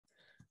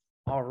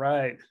All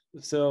right.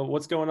 So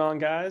what's going on,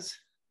 guys?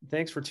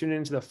 Thanks for tuning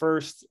into the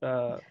first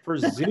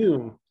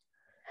Zoom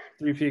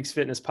Three Peaks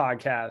Fitness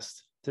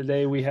podcast.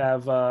 Today we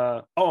have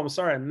I'm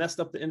sorry, I messed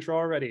up the intro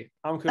already.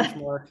 I'm Coach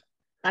Mark.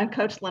 I'm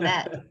Coach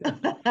Lynette.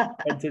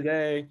 And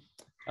today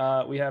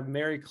we have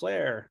Mary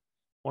Clare,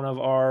 one of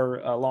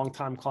our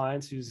longtime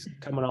clients who's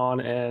coming on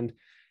and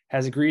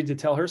has agreed to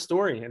tell her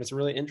story. And it's a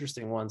really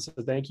interesting one. So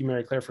thank you,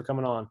 Mary Clare, for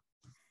coming on.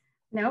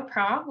 No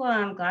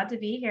problem. Glad to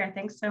be here.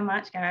 Thanks so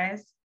much,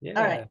 guys. Yeah.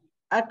 All right.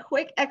 A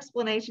quick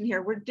explanation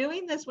here. We're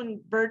doing this one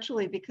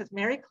virtually because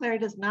Mary Clare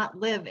does not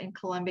live in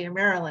Columbia,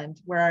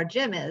 Maryland, where our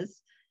gym is.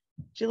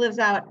 She lives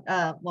out,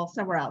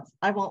 somewhere else.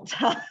 I won't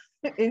tell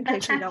in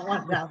case you don't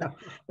want to know that.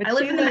 But I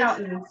live in the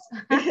mountains.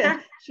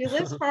 She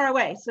lives far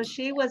away. So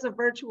she was a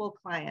virtual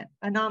client,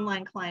 an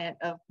online client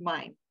of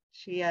mine.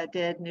 She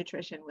did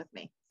nutrition with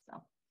me.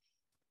 So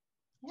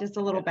just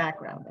a little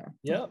background there.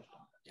 Yep.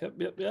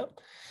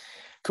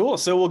 Cool.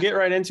 So we'll get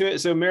right into it.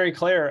 So Mary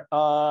Clare,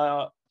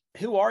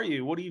 who are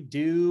you? What do you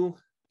do?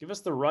 Give us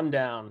the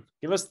rundown.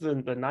 Give us the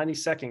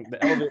 90-second,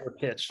 the elevator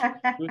pitch.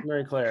 Who's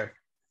Mary Clare?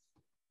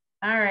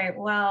 All right.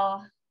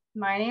 Well,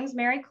 my name's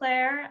Mary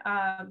Clare.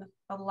 A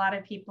lot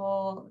of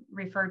people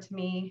refer to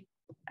me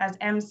as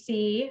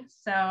MC.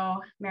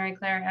 So Mary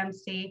Clare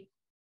MC.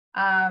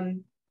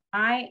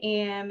 I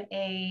am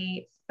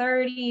a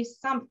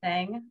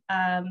 30-something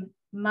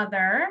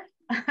mother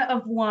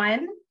of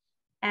one.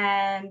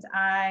 And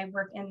I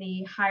work in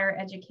the higher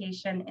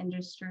education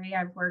industry.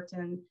 I've worked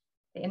in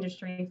the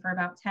industry for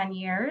about 10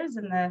 years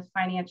in the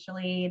financial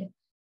aid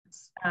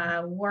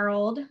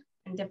world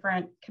in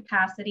different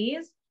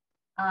capacities.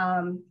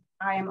 I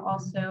am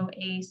also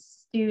a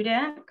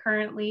student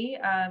currently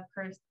of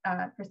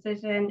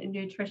Precision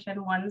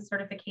Nutrition 1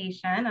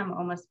 certification. I'm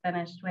almost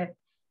finished with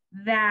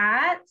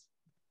that.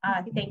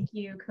 Thank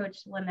you, Coach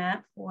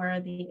Lynette, for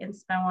the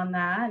inspo on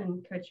that,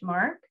 and Coach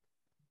Mark.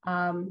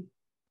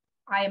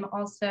 I am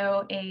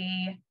also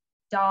a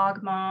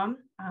dog mom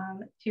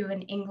to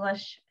an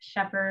English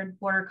Shepherd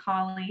Border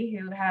Collie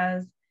who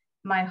has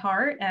my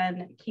heart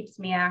and keeps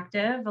me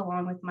active,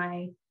 along with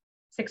my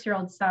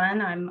 6-year-old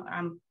son.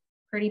 I'm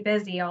pretty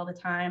busy all the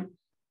time,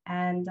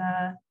 and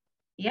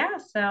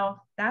so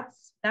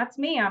that's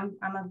me. I'm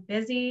a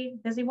busy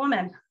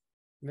woman.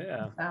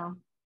 Yeah. So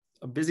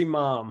a busy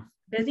mom.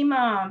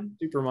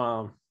 Super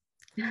mom.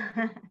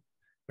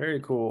 Very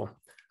cool.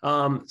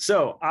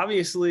 So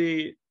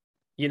obviously,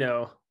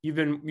 you've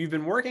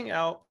been working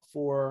out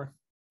for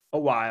a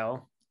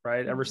while,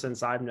 right? Ever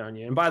since I've known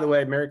you. And by the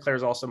way, Mary Clare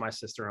is also my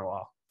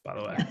sister-in-law, by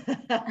the way.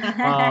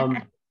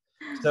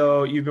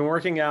 So you've been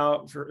working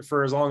out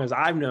for as long as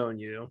I've known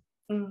you.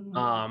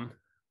 Mm-hmm.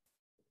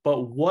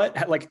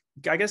 But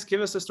I guess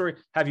give us a story.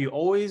 Have you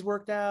always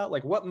worked out?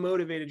 Like, what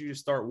motivated you to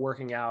start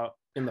working out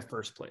in the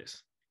first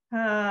place?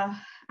 I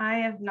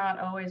have not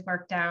always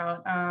worked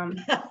out.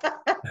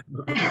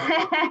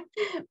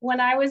 When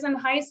I was in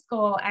high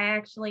school, I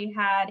actually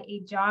had a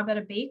job at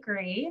a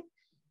bakery,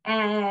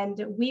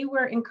 and we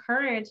were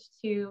encouraged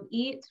to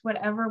eat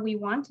whatever we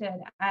wanted.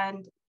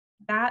 And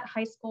that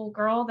high school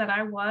girl that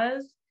I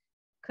was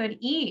could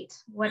eat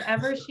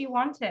whatever she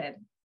wanted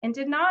and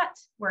did not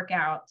work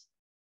out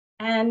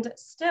and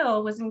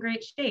still was in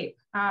great shape.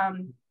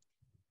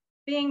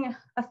 Being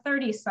a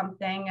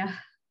 30-something,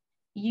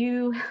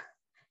 you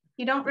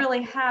don't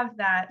really have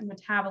that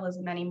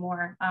metabolism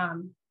anymore.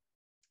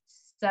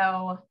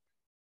 So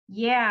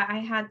yeah, I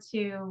had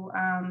to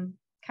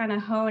kind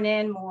of hone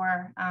in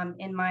more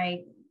in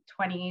my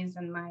 20s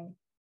and my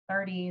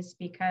 30s,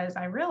 because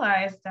I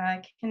realized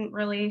I couldn't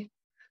really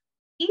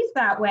eat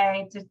that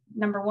way.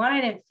 Number one,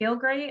 I didn't feel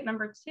great.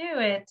 Number two,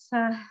 it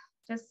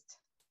just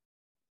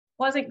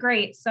wasn't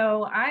great.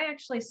 So I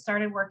actually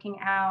started working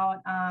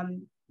out,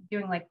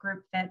 doing like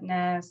group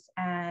fitness,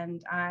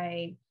 and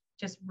I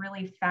just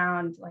really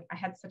found like I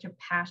had such a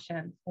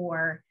passion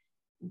for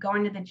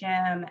going to the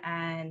gym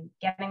and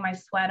getting my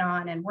sweat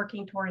on and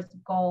working towards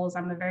goals.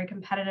 I'm a very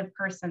competitive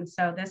person.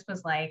 So this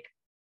was like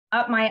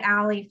up my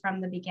alley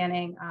from the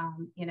beginning,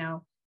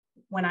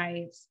 when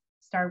I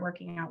started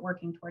working out,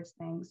 working towards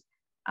things.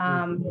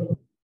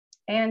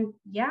 And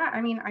yeah,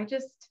 I mean, I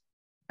just,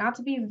 not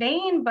to be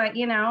vain, but,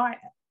 I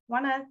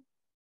want to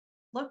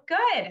look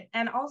good.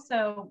 And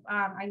also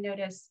I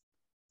notice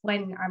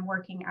when I'm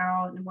working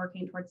out and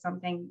working towards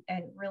something,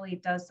 it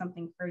really does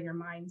something for your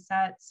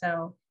mindset.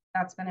 So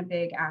that's been a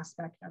big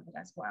aspect of it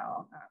as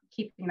well.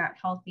 Keeping that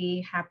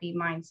healthy, happy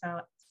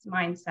mindset,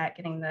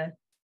 getting the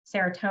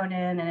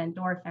serotonin and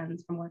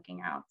endorphins from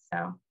working out.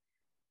 So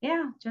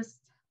yeah, just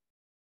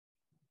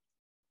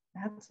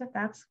that's it.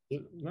 That's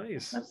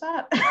nice. What's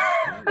up?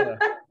 Yeah.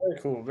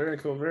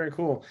 Very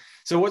cool.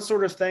 So what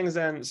sort of things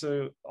then, as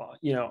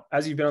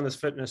you've been on this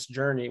fitness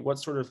journey, what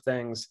sort of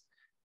things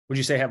would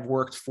you say have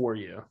worked for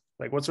you?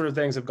 Like, what sort of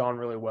things have gone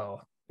really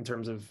well in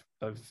terms of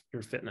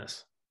your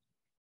fitness?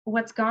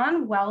 What's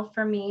gone well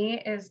for me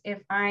is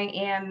if I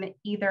am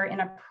either in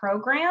a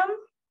program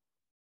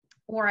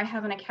or I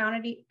have an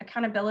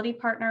accountability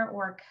partner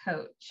or a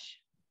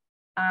coach.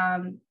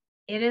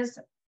 It is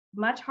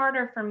much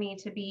harder for me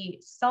to be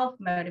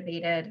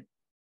self-motivated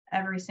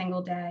every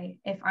single day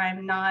if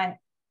I'm not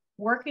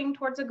working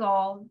towards a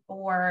goal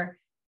or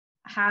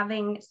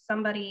having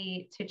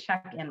somebody to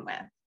check in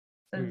with.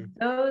 So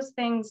those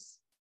things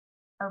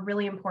are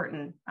really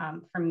important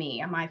for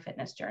me on my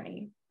fitness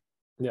journey.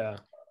 Yeah.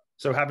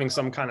 So having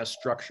some kind of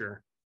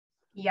structure.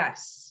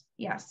 Yes.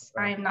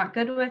 I am not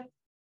good with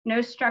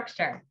no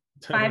structure.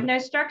 If I have no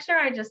structure,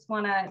 I just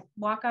want to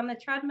walk on the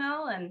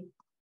treadmill and,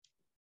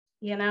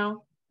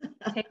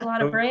 take a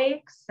lot of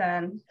breaks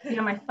and be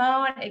on my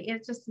phone.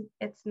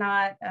 It's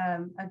not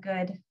a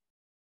good,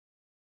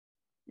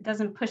 it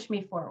doesn't push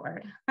me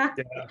forward.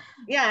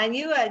 Yeah. And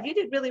you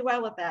did really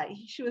well with that.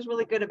 She was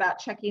really good about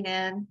checking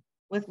in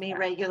with me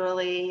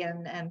regularly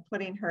and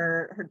putting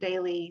her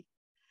daily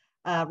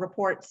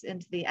reports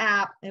into the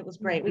app. It was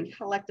great. We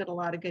collected a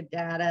lot of good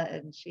data,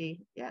 and she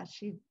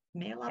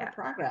made a lot of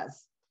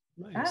progress.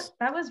 Nice.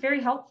 That was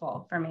very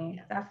helpful for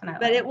me, definitely.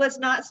 But it was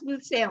not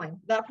smooth sailing.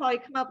 That'll probably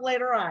come up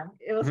later on.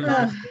 It was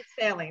not smooth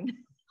sailing.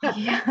 But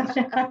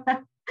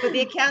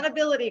the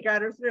accountability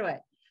got her through it.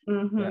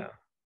 Yeah,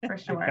 for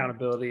sure.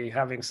 Accountability,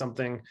 having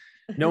something,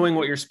 knowing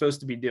what you're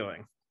supposed to be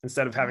doing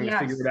instead of having to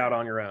figure it out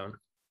on your own.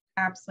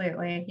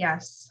 Absolutely.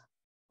 Yes.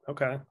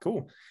 Okay,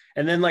 cool.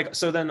 And then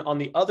so then on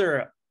the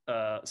other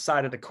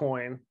side of the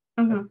coin,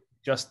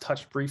 just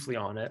touched briefly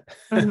on it.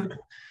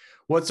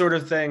 What sort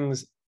of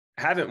things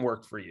haven't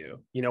worked for you?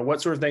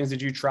 What sort of things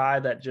did you try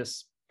that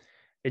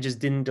it just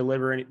didn't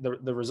deliver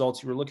the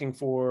results you were looking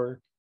for?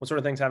 What sort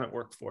of things haven't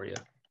worked for you?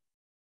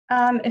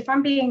 If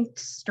I'm being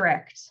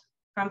strict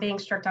on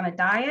a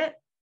diet,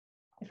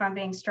 if I'm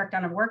being strict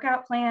on a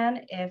workout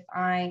plan, if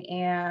I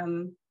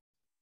am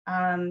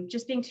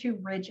just being too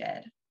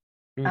rigid,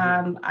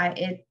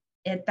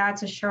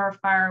 that's a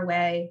surefire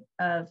way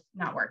of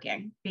not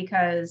working,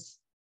 because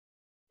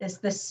as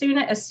soon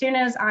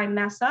as I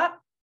mess up,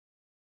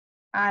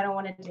 I don't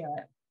want to do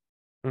it.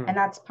 And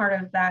that's part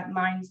of that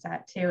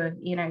mindset too, of,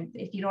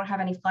 if you don't have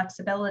any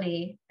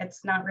flexibility,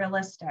 it's not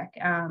realistic.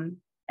 And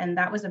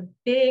that was a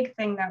big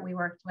thing that we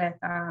worked with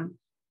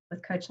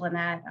Coach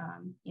Lynette,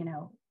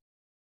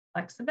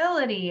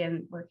 flexibility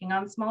and working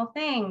on small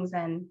things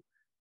and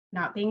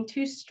not being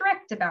too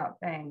strict about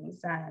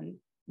things, and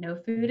no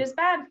food is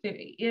bad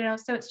food,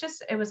 so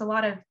it was a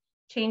lot of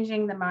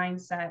changing the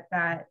mindset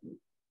that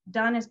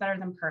done is better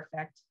than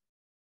perfect.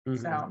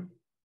 So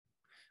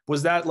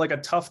was that like a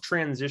tough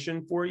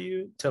transition for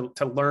you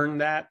to learn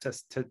that,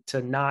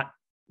 to not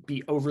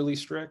be overly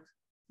strict?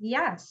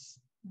 Yes,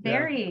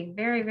 very,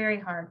 very, very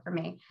hard for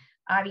me.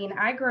 I mean,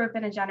 I grew up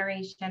in a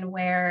generation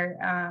where,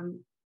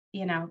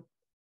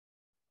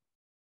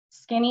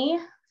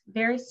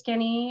 very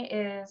skinny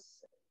is,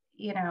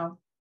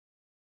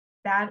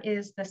 that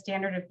is the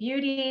standard of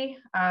beauty.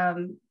 A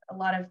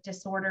lot of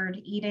disordered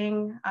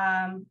eating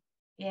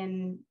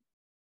in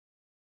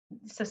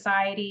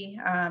society,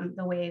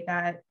 the way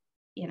that,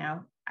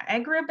 I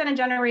grew up in a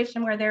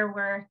generation where there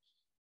were,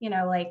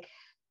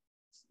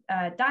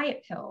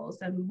 diet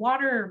pills and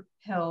water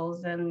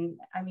pills. And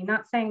I mean,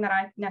 not saying that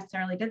I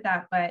necessarily did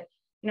that, but,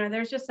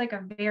 there's just like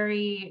a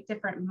very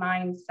different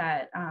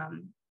mindset,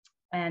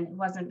 and it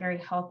wasn't very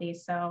healthy.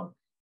 So,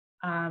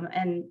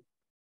 and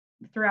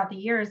throughout the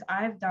years,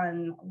 I've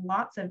done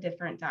lots of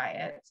different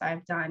diets.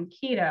 I've done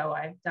keto,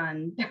 I've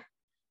done,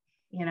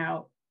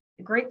 the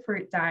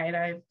grapefruit diet,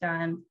 I've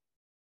done,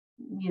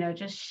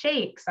 just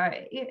shakes.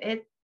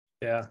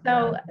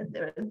 So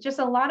just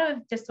a lot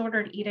of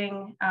disordered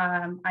eating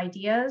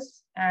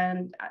ideas.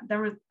 And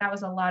that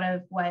was a lot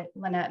of what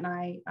Lynette and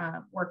I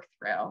worked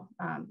through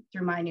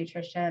my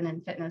nutrition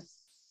and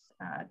fitness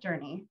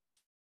journey.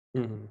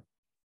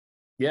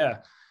 Yeah.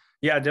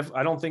 I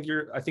don't think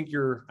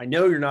I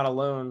know you're not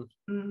alone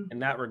in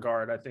that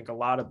regard. I think a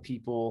lot of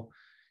people,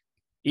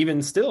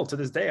 even still to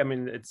this day, I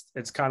mean,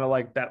 it's kind of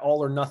like that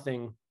all or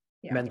nothing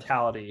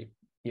mentality,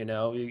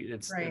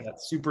 it's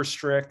that's super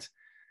strict,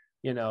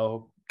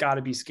 got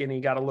to be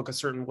skinny, got to look a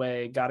certain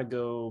way, got to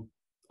go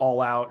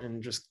all out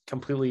and just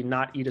completely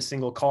not eat a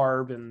single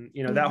carb. And,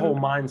 that whole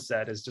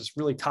mindset is just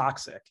really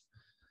toxic.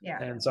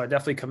 Yeah. And so I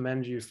definitely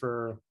commend you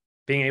for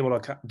being able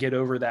to get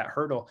over that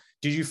hurdle.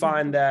 Did you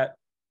find that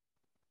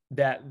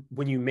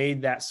when you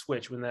made that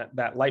switch, when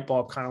that light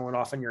bulb kind of went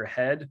off in your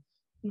head,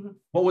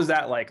 what was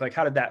that like? Like,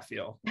 how did that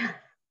feel?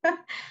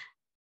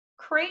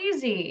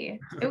 Crazy.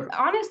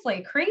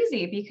 Honestly,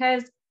 crazy,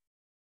 because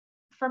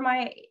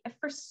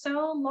for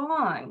so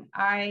long,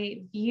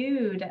 I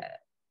viewed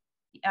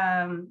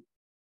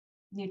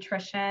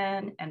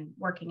nutrition and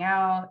working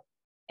out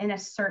in a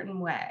certain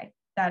way,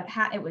 that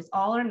it was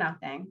all or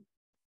nothing.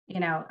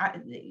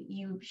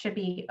 You should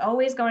be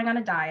always going on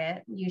a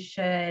diet. You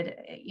should,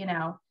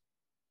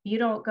 you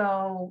don't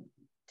go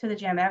to the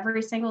gym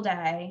every single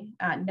day,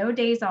 no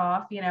days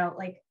off,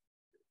 like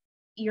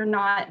you're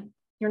not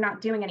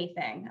doing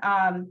anything.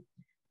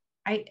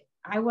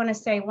 I want to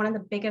say one of the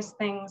biggest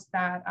things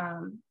that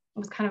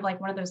was kind of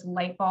like one of those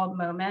light bulb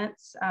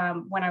moments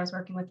when I was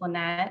working with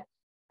Lynette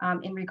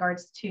in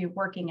regards to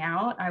working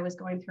out. I was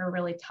going through a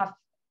really tough,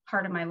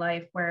 part of my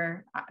life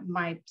where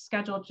my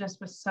schedule just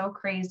was so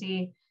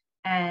crazy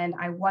and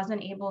I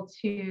wasn't able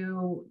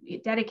to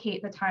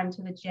dedicate the time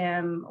to the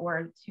gym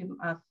or to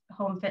a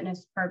home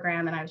fitness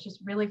program. And I was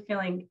just really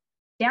feeling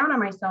down on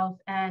myself.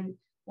 And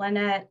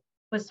Lynette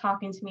was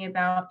talking to me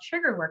about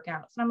trigger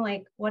workouts. And I'm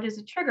like, what is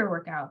a trigger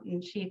workout?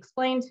 And she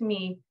explained to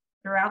me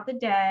throughout the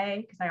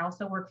day, because I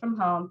also work from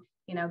home,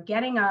 you know,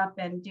 getting up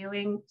and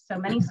doing so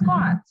many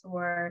squats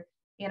or,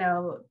 you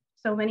know,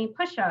 so many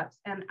push-ups.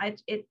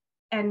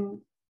 And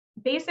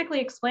basically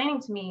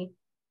explaining to me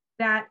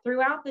that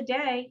throughout the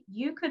day,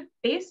 you could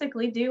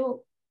basically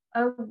do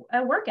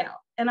a workout.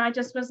 And I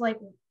just was like,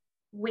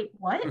 wait,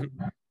 what?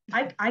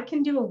 I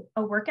can do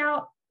a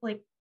workout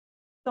like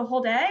the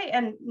whole day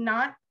and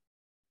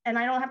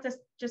I don't have to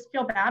just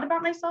feel bad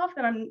about myself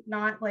that I'm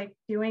not like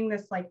doing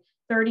this like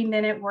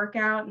 30-minute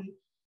workout. And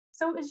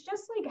so it's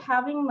just like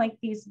having like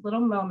these little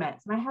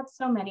moments. And I had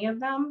so many of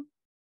them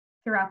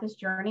throughout this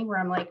journey where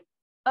I'm like,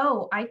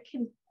 oh, I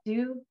can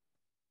do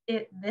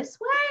it this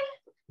way.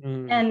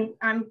 And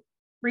I'm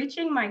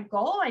reaching my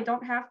goal. I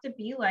don't have to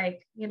be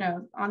like, you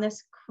know, on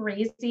this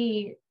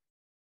crazy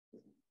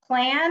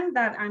plan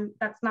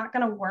that's not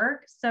going to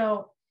work.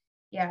 So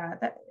yeah,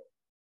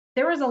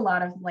 there was a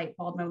lot of light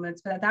bulb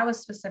moments, but that was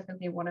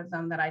specifically one of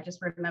them that I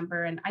just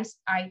remember. And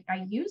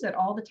I use it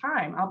all the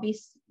time. I'll be,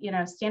 you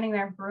know, standing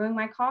there brewing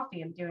my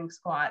coffee and doing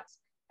squats.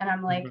 And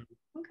I'm like,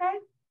 okay,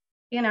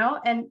 you know,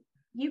 and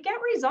you get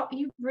results.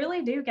 You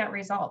really do get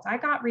results. I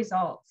got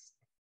results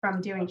from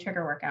doing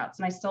trigger workouts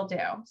and I still do.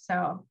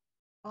 So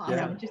you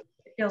know, it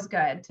feels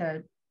good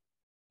to,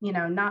 you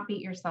know, not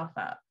beat yourself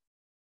up.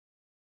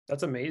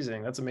 That's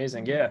amazing. That's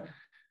amazing. Yeah.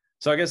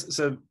 So I guess,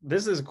 so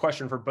this is a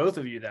question for both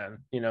of you then,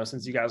 you know,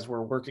 since you guys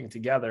were working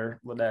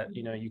together, Lynette,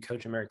 you know, you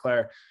coach and Mary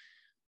Clare,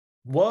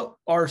 what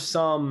are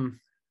some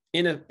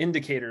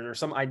indicators or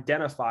some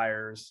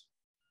identifiers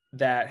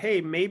that,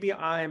 hey, maybe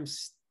I'm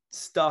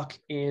stuck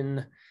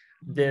in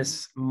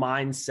this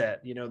mindset,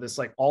 you know, this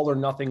like all or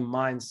nothing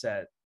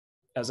mindset,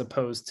 as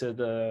opposed to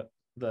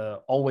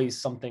the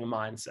always something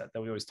mindset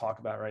that we always talk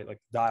about, right? Like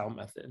the dial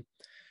method.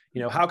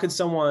 You know, how could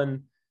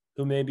someone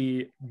who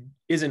maybe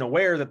isn't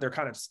aware that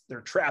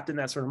they're trapped in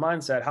that sort of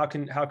mindset,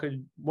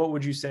 what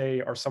would you say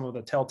are some of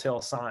the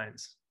telltale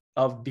signs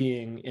of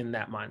being in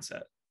that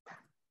mindset?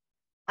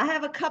 I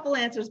have a couple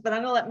answers, but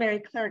I'm gonna let Mary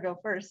Clare go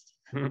first.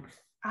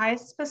 I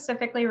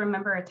specifically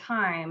remember a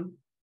time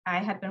I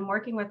had been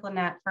working with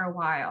Lynette for a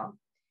while,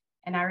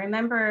 and I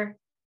remember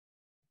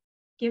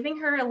giving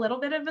her a little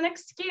bit of an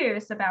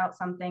excuse about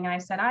something. And I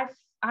said,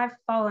 I've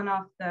fallen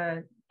off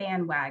the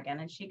bandwagon.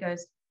 And she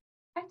goes,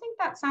 I think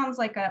that sounds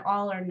like an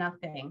all or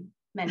nothing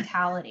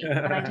mentality.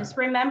 And I just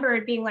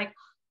remembered being like,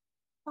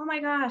 oh my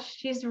gosh,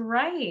 she's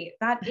right.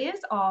 That is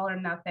all or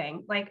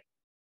nothing. Like,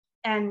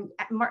 and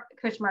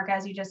Coach Mark,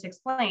 as you just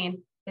explained,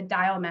 the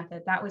dial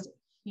method, that was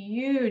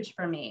huge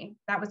for me.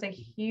 That was a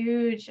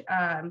huge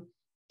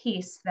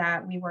piece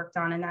that we worked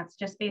on. And that's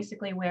just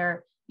basically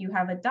where you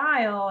have a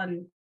dial,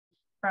 and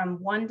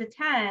from 1 to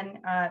 10,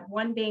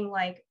 1 being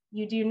like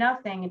you do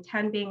nothing and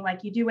 10 being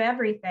like you do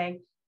everything,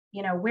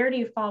 you know, where do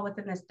you fall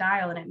within this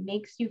dial? And it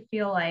makes you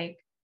feel like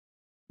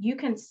you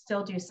can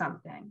still do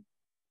something.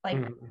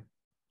 Like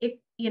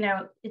it, you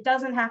know, it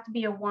doesn't have to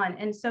be a 1.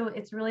 And so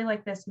it's really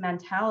like this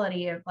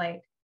mentality of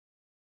like,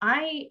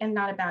 I am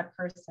not a bad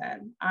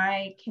person.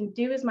 I can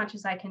do as much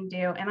as I can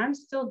do, and I'm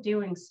still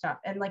doing stuff.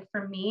 And like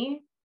for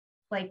me,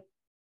 like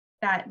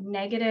that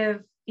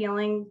negative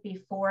feeling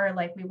before,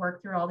 like we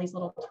worked through all these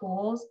little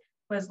tools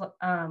was,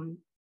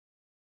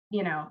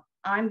 you know,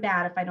 I'm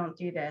bad if I don't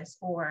do this,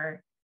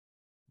 or,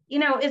 you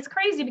know, it's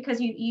crazy because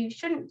you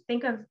shouldn't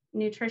think of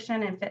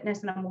nutrition and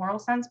fitness in a moral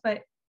sense,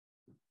 but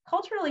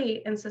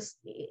culturally and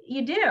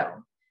you do.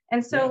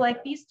 And so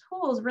like these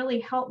tools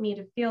really help me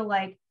to feel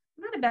like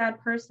I'm not a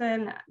bad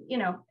person, you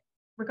know,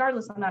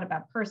 regardless, I'm not a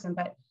bad person,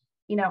 but,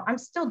 you know, I'm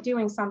still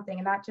doing something,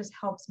 and that just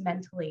helps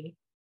mentally,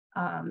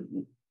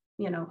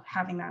 you know,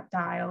 having that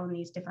dial and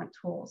these different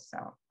tools.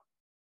 So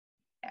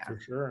yeah. For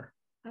sure.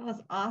 That was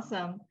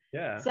awesome.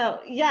 Yeah. So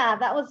yeah,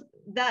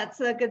 that's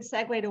a good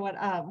segue to what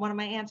one of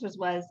my answers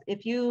was.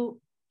 If you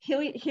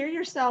hear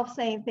yourself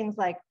saying things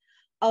like,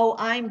 oh,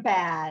 I'm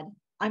bad,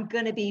 I'm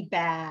gonna be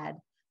bad,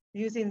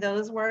 using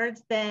those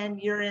words, then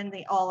you're in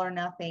the all or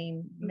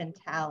nothing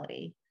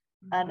mentality.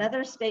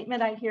 Another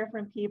statement I hear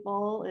from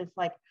people is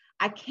like,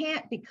 I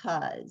can't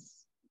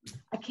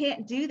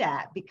do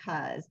that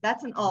because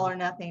that's an all or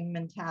nothing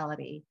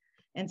mentality.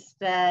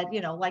 Instead,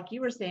 you know, like you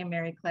were saying,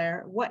 Mary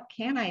Clare, what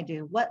can I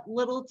do? What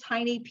little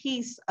tiny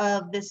piece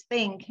of this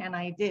thing can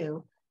I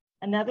do?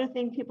 Another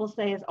thing people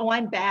say is, oh,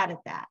 I'm bad at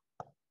that.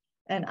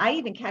 And I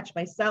even catch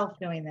myself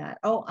doing that.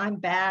 Oh, I'm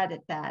bad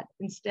at that.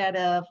 Instead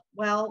of,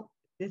 well,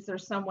 is there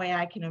some way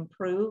I can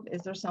improve?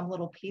 Is there some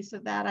little piece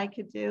of that I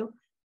could do?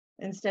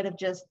 Instead of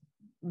just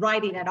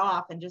writing it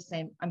off and just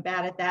saying, I'm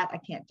bad at that, I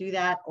can't do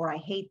that, or I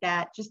hate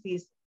that. Just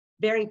these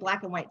very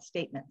black and white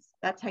statements.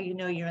 That's how you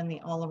know you're in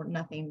the all or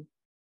nothing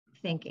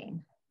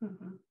thinking.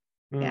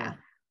 Yeah.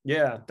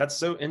 Yeah, that's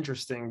so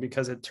interesting,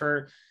 because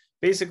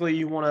basically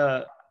you want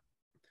to,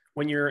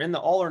 when you're in the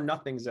all or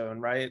nothing zone,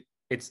 right?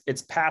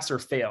 It's pass or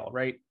fail,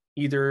 right?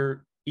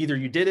 Either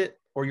you did it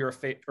or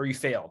or you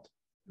failed,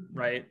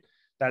 right?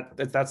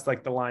 That's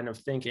like the line of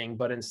thinking.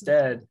 But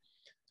instead,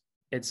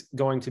 it's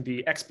going to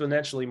be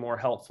exponentially more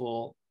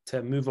helpful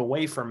to move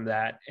away from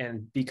that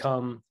and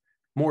become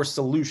more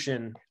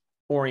solution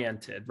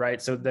oriented,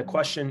 right? So the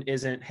question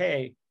isn't,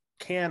 hey,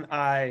 can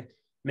I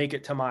make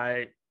it to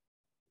my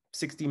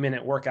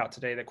 60-minute workout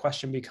today? The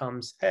question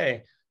becomes,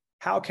 hey,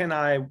 how can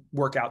I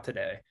work out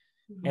today?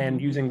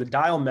 And using the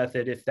dial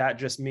method, if that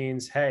just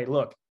means, hey,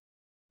 look,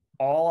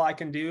 all I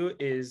can do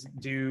is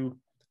do,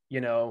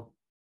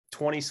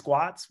 20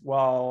 squats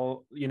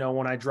while,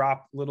 when I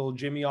drop little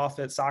Jimmy off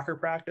at soccer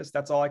practice,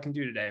 that's all I can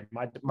do today.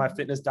 My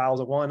fitness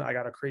dial's a 1. I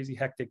got a crazy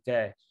hectic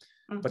day,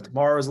 but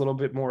tomorrow is a little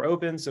bit more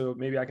open. So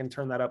maybe I can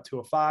turn that up to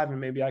a 5, and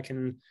maybe I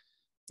can,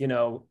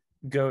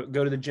 go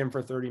to the gym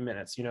for 30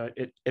 minutes.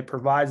 It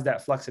provides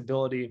that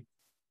flexibility,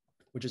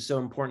 which is so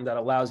important, that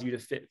allows you to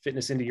fit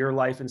fitness into your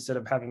life instead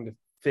of having to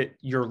fit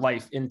your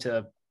life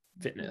into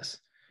fitness.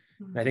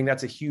 And I think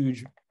that's a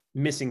huge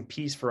missing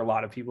piece for a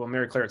lot of people. And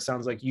Mary Clare, it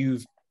sounds like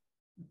you've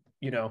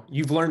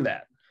learned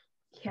that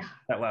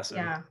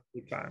lesson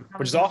big time,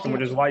 which is awesome,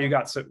 which is why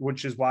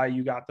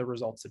you got the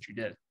results that you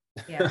did.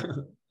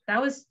 That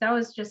was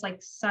just like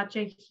such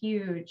a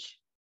huge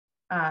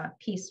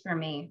piece for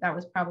me. That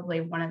was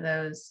probably one of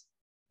those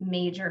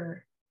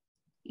major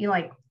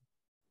like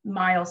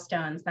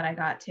milestones that I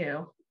got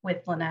to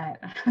with Lynette.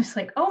 I was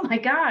like, oh my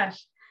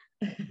gosh.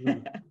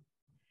 It's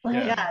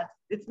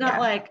not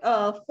like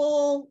a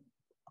full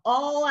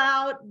all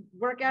out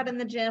workout in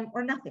the gym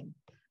or nothing.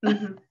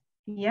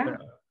 Yeah,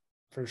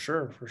 for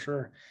sure.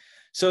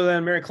 So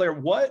then, Mary Clare,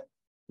 what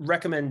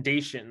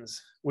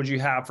recommendations would you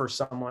have for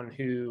someone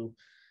who,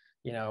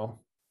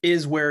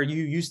 is where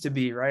you used to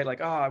be, right? Like,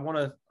 oh, I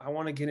want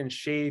to get in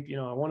shape.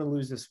 I want to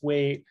lose this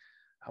weight.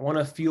 I want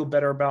to feel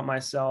better about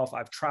myself.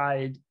 I've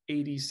tried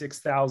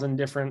 86,000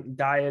 different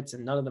diets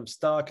and none of them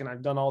stuck. And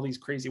I've done all these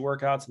crazy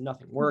workouts and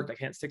nothing worked. I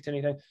can't stick to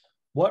anything.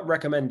 What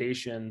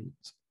recommendations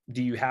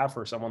do you have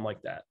for someone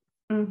like that?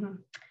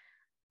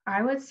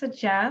 I would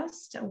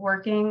suggest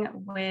working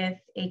with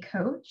a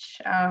coach.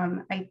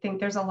 I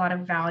think there's a lot of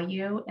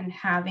value in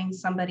having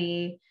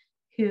somebody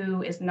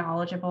who is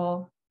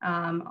knowledgeable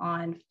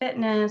on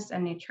fitness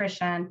and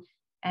nutrition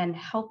and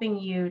helping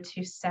you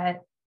to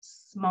set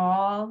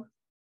small,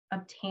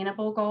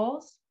 obtainable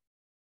goals.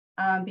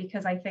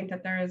 Because I think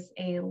that there is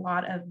a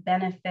lot of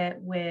benefit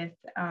with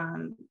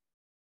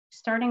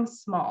starting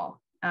small,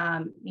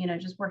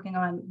 just working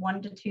on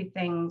 1 to 2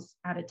 things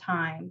at a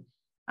time.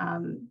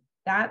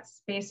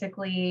 That's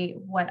basically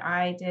what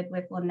I did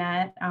with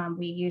Lynette.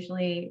 We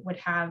usually would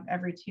have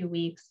every 2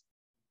 weeks,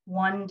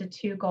 1 to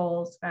 2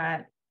 goals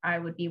that I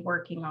would be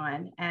working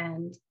on.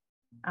 And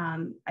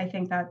I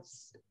think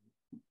that's,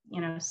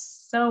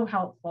 so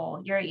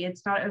helpful.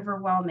 It's not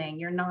overwhelming.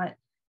 You're not,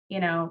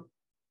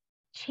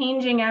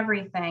 changing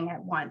everything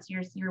at once.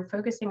 You're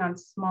focusing on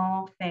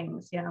small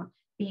things,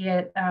 be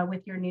it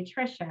with your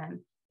nutrition,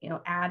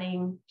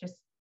 adding just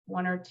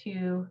 1 or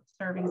 2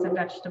 servings of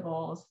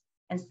vegetables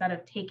instead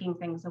of taking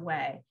things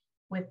away.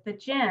 With the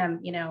gym,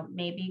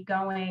 maybe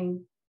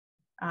going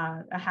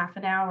a half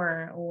an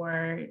hour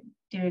or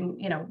doing,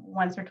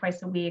 once or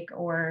twice a week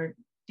or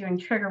doing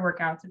trigger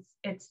workouts.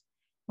 It's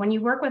when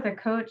you work with a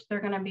coach,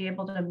 they're going to be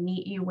able to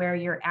meet you where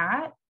you're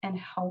at and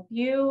help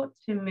you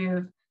to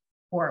move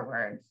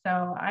forward.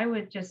 So I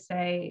would just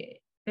say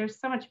there's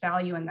so much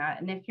value in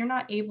that. And if you're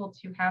not able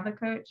to have a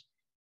coach,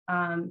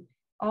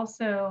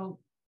 also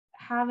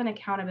have an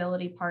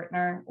accountability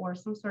partner or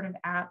some sort of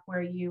app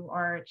where you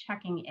are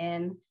checking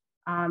in.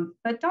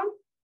 But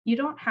you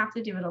don't have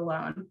to do it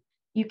alone.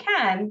 You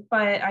can,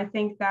 but I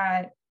think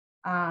that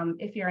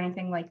if you're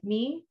anything like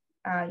me,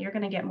 you're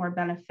going to get more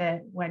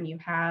benefit when you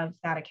have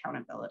that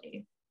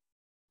accountability.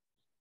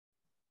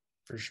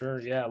 For sure.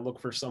 Yeah. Look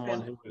for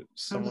someone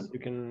who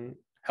can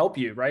help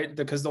you, right?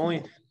 Because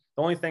the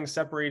only thing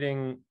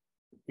separating,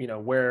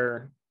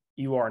 where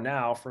you are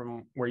now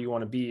from where you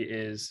want to be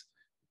is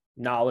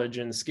knowledge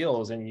and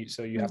skills. And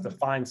you have to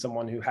find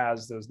someone who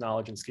has those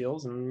knowledge and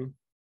skills and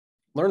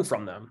learn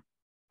from them.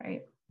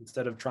 Right.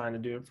 Instead of trying to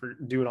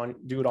do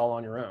it all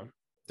on your own.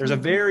 There's a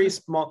very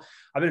small,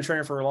 I've been a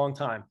trainer for a long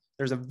time.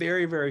 There's a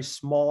very, very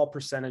small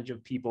percentage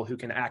of people who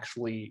can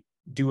actually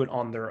do it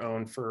on their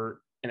own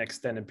for an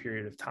extended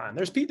period of time.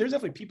 There's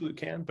definitely people who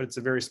can, but it's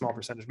a very small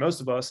percentage.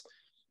 Most of us,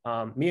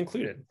 me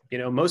included,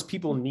 most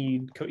people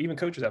need, even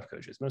coaches have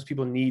coaches. Most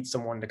people need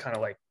someone to kind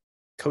of like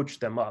coach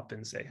them up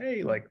and say,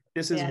 hey, like,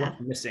 this is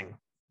what's missing,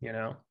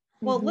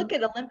 Well, look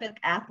at Olympic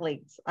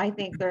athletes. I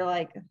think they're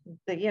like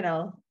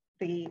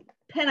the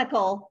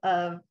pinnacle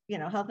of,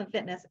 health and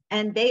fitness,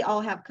 and they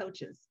all have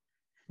coaches.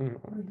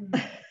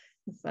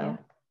 So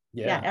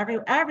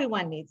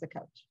everyone needs a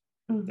coach.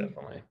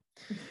 Definitely.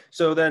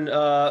 So then,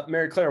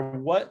 Mary Clare,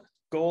 what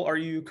goal are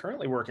you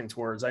currently working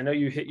towards? I know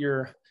you hit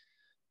your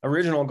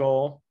original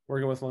goal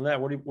working with Lynette.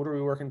 What are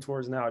we working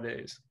towards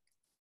nowadays?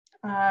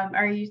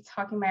 Are you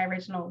talking my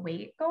original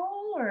weight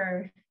goal,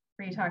 or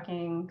are you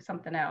talking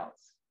something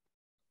else?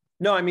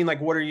 No, I mean, like,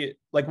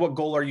 what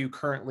goal are you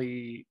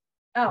currently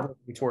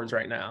working towards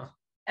right now?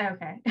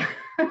 Okay.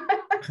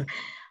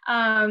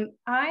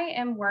 I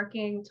am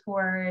working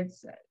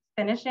towards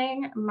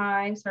finishing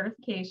my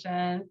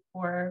certification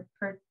for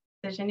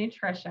precision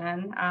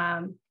nutrition.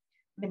 I've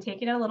been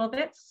taking it a little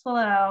bit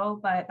slow,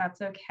 but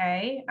that's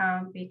okay,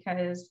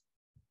 because,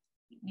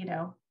 you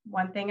know,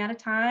 one thing at a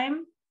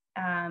time.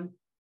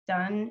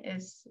 Done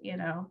is, you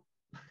know,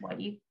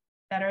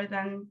 better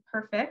than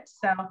perfect.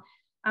 So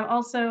I'm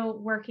also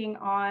working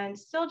on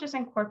still just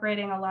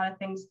incorporating a lot of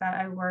things that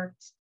I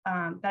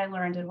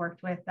learned and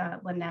worked with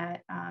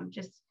Lynette,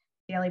 just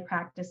daily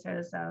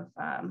practices of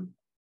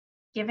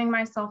giving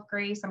myself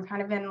grace. I'm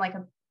kind of in like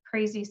a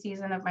crazy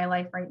season of my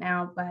life right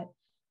now, but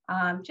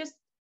just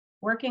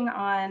working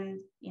on,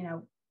 you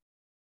know,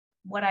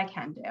 what I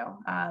can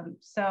do.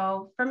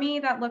 So for me,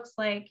 that looks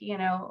like, you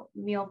know,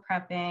 meal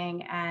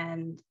prepping,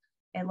 and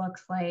it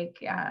looks like,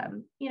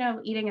 you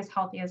know, eating as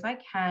healthy as I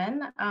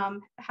can.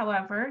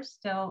 However,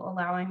 still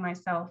allowing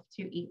myself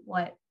to eat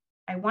what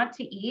I want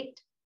to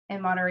eat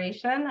in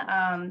moderation,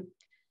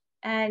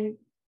 and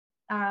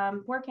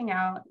working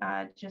out.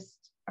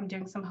 I'm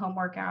doing some home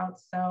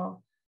workouts.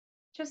 So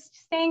just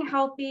staying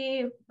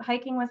healthy,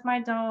 hiking with my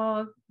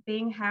dog,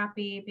 being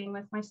happy, being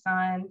with my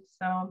son.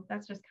 So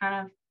that's just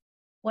kind of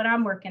what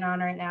I'm working on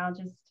right now.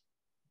 Just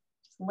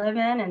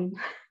living and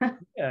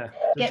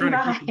getting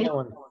by.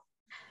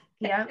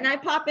 Yeah. Can I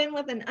pop in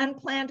with an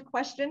unplanned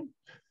question?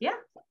 Yeah.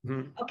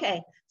 Mm-hmm.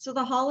 Okay. So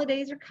the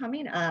holidays are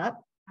coming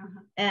up,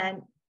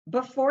 and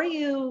before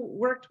you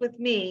worked with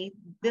me,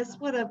 this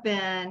would have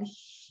been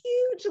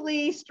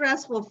hugely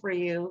stressful for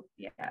you,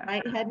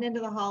 right? Heading into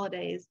the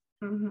holidays.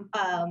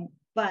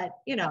 But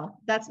you know,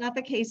 that's not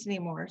the case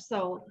anymore.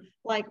 So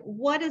like,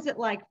 what is it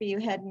like for you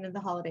heading into the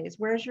holidays?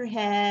 Where's your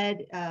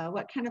head?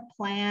 What kind of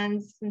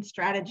plans and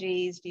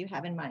strategies do you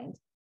have in mind?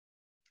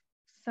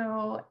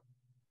 So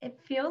it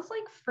feels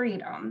like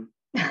freedom.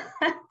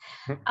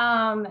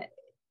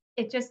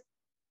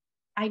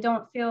 I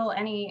don't feel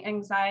any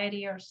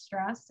anxiety or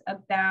stress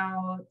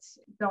about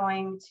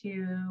going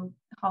to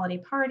holiday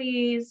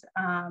parties,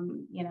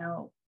 you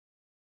know,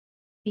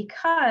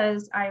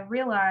 because I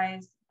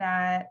realize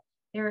that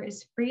there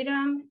is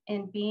freedom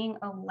in being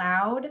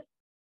allowed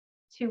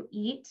to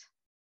eat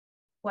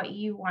what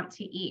you want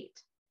to eat.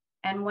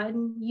 And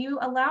when you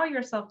allow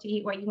yourself to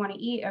eat what you want to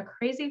eat, a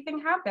crazy thing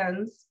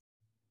happens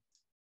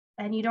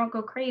and you don't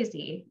go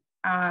crazy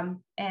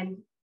and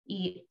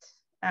eat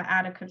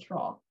out of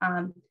control.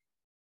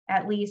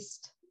 At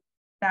least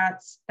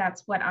that's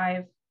what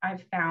I've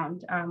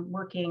found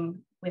working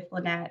with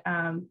Lynette.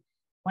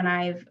 When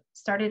I've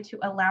started to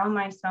allow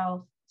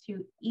myself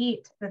to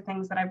eat the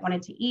things that I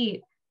wanted to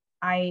eat,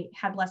 I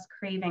had less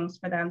cravings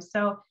for them.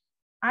 So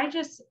I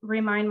just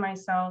remind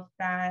myself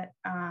that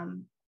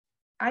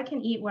I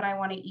can eat what I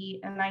want to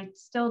eat, and I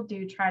still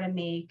do try to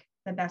make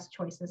the best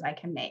choices I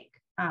can make.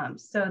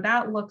 So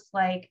that looks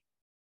like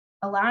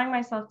allowing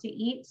myself to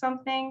eat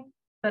something,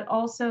 but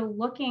also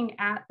looking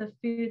at the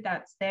food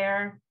that's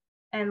there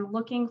and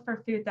looking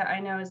for food that I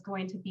know is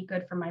going to be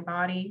good for my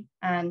body.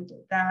 And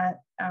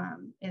that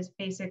is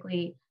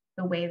basically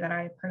the way that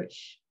I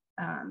approach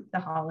the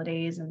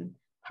holidays and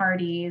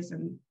parties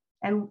and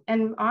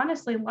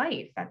honestly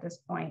life at this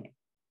point,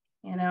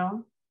 you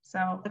know?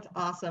 So that's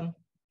awesome.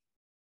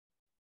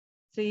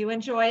 So you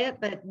enjoy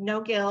it, but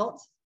no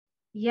guilt.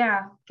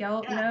 Yeah,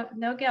 guilt, yeah.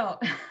 No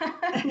guilt,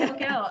 no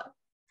guilt.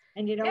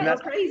 And you don't go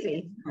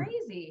crazy.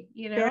 Crazy,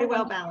 you know. Very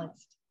well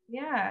balanced.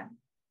 Yeah,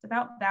 it's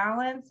about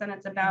balance, and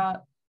it's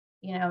about,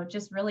 you know,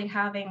 just really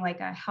having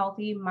like a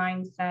healthy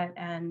mindset,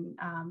 and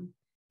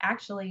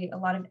actually a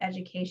lot of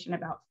education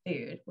about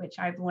food, which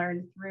I've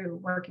learned through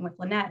working with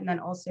Lynette, and then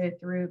also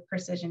through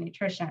precision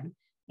nutrition.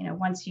 You know,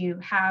 once you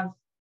have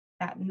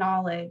that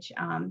knowledge,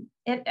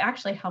 it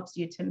actually helps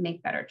you to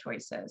make better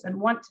choices and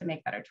want to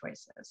make better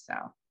choices. So.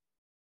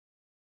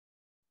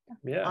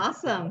 Yeah.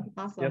 Awesome.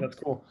 Yeah, that's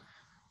cool.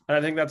 And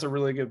I think that's a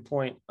really good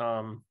point.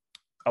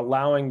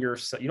 Allowing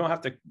yourself, you don't have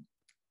to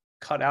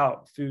cut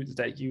out foods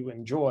that you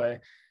enjoy.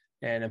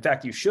 And in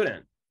fact, you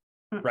shouldn't,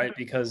 right?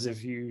 Because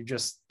if you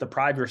just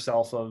deprive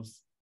yourself of,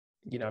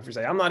 you know, if you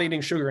say, I'm not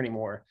eating sugar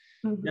anymore,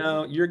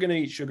 no, you're going to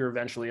eat sugar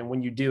eventually. And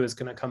when you do, it's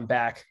going to come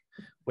back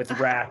with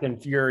wrath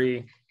and fury.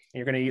 And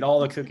you're going to eat all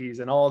the cookies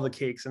and all the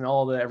cakes and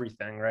all the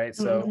everything, right?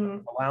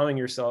 So allowing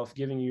yourself,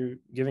 giving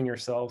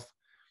yourself,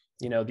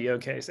 you know, the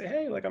okay, say,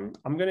 hey, like I'm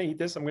going to eat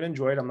this. I'm going to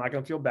enjoy it. I'm not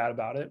going to feel bad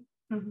about it.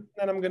 And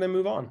I'm going to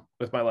move on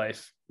with my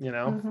life, you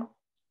know,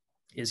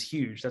 is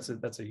huge. That's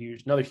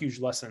another huge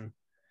lesson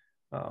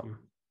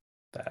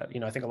that, you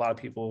know, I think a lot of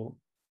people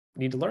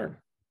need to learn.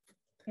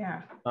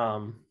 Yeah.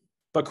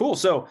 But cool.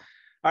 So, all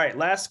right,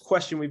 last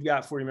question we've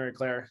got for you, Mary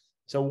Clare.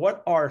 So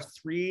what are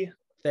 3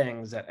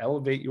 things that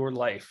elevate your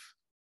life?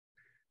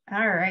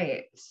 All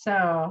right.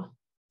 So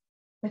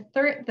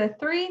the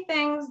 3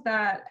 things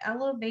that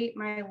elevate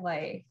my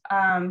life.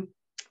 I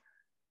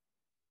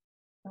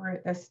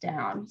wrote this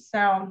down.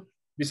 So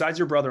besides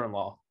your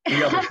brother-in-law,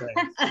 the other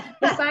things.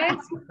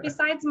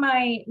 besides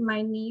my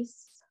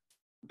niece,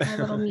 my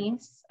little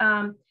niece,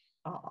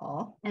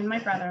 Oh. And my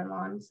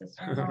brother-in-law and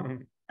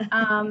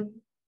sister-in-law.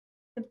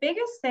 The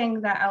biggest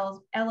thing that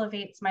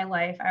elevates my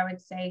life, I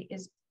would say,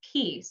 is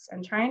peace,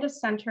 and trying to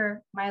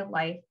center my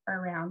life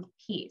around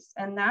peace.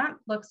 And that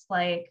looks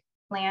like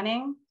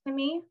planning to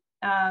me.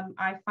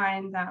 I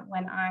find that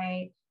when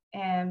I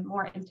am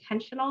more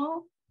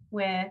intentional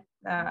with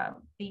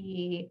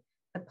the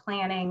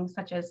planning,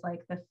 such as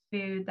like the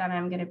food that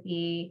I'm going to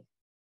be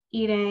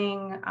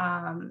eating,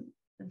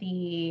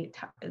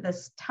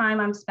 this time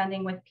I'm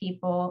spending with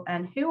people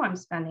and who I'm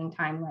spending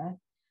time with,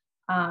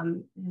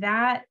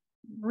 that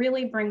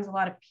really brings a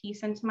lot of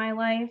peace into my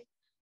life.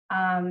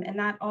 And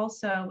that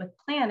also with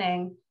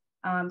planning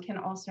can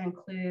also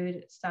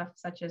include stuff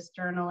such as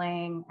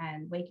journaling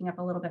and waking up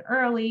a little bit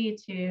early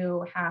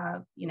to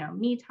have,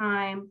 me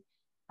time,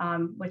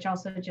 which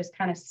also just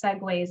kind of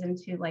segues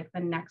into like the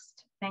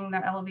next thing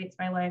that elevates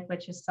my life,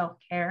 which is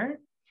self-care.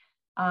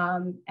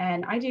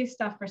 And I do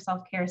stuff for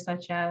self-care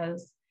such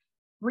as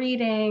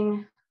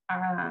reading,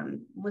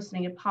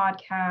 listening to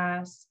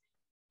podcasts,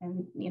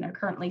 and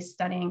currently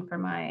studying for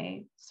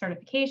my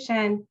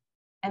certification.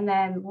 And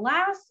then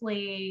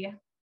lastly,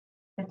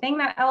 the thing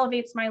that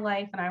elevates my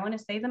life, and I want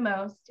to say the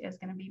most, is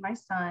going to be my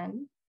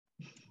son.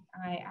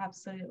 I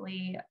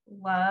absolutely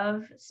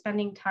love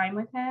spending time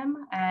with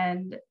him,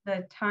 and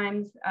the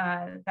times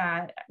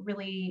that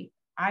really,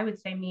 I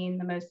would say, mean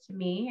the most to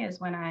me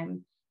is when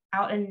I'm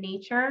out in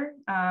nature,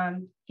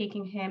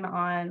 taking him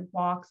on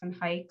walks and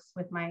hikes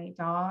with my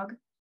dog.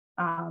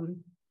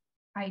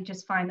 I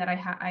just find that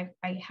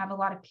I have a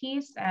lot of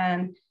peace,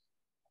 and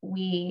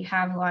we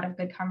have a lot of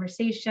good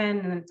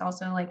conversation, and it's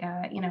also like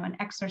an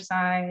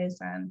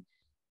exercise. And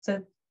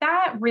so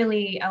that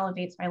really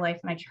elevates my life.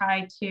 And I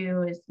try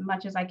to, as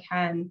much as I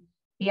can,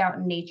 be out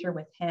in nature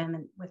with him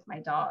and with my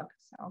dog.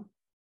 So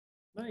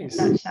nice.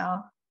 In a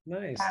nutshell,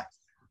 Nice.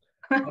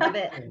 Love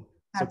it. So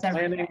That's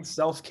planning, everything.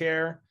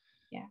 self-care,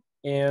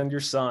 and your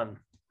son.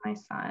 My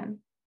son.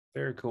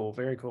 Very cool.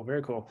 Very cool.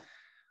 Very cool.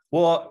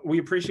 Well, we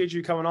appreciate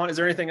you coming on. Is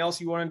there anything else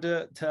you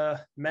wanted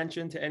to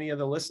mention to any of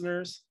the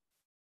listeners?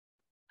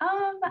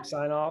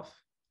 Sign off.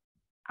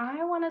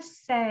 I want to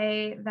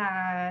say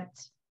that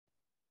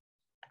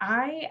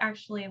I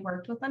actually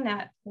worked with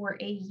Lynette for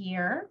a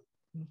year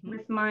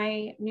with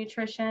my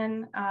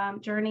nutrition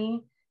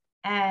journey,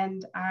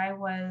 and I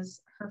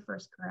was her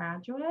first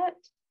graduate.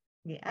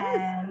 Yeah.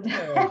 And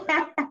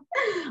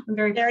I'm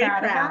very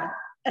proud of that.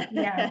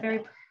 Yeah,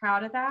 very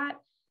proud of that.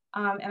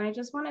 And I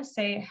just want to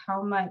say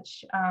how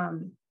much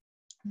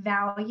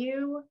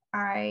value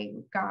I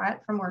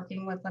got from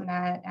working with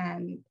Lynette.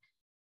 And,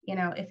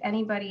 if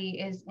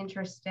anybody is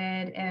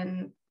interested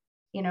in,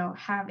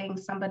 having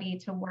somebody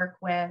to work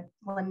with,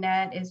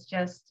 Lynette is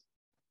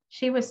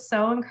she was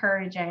so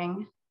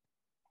encouraging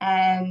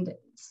and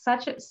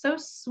so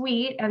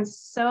sweet, and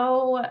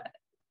so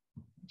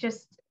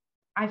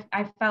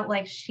I felt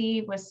like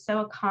she was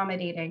so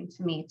accommodating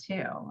to me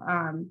too,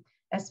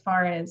 as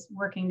far as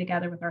working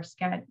together with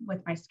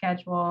my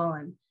schedule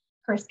and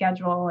her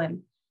schedule.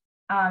 And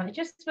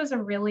it was a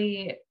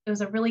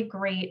really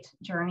great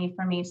journey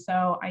for me.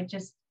 So I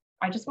just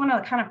want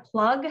to kind of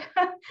plug,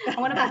 I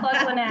want to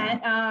plug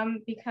Lynette,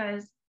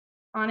 because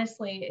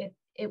honestly,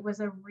 it was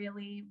a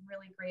really,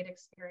 really great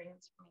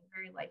experience for me,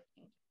 very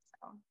life-changing.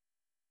 So.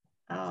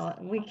 Oh,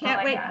 we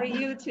can't wait for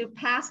you to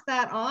pass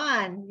that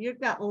on.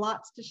 You've got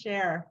lots to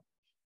share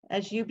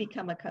as you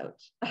become a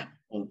coach.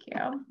 Thank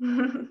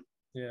you.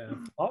 Yeah.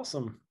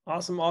 Awesome.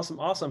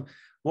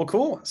 Well,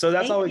 cool. So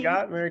that's all we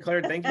got, Mary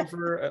Clare. Thank you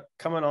for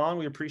coming on.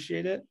 We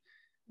appreciate it.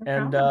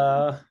 And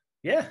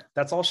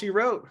that's all she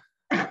wrote.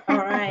 All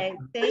right.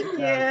 Thank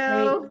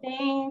you.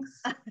 Great.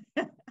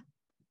 Thanks.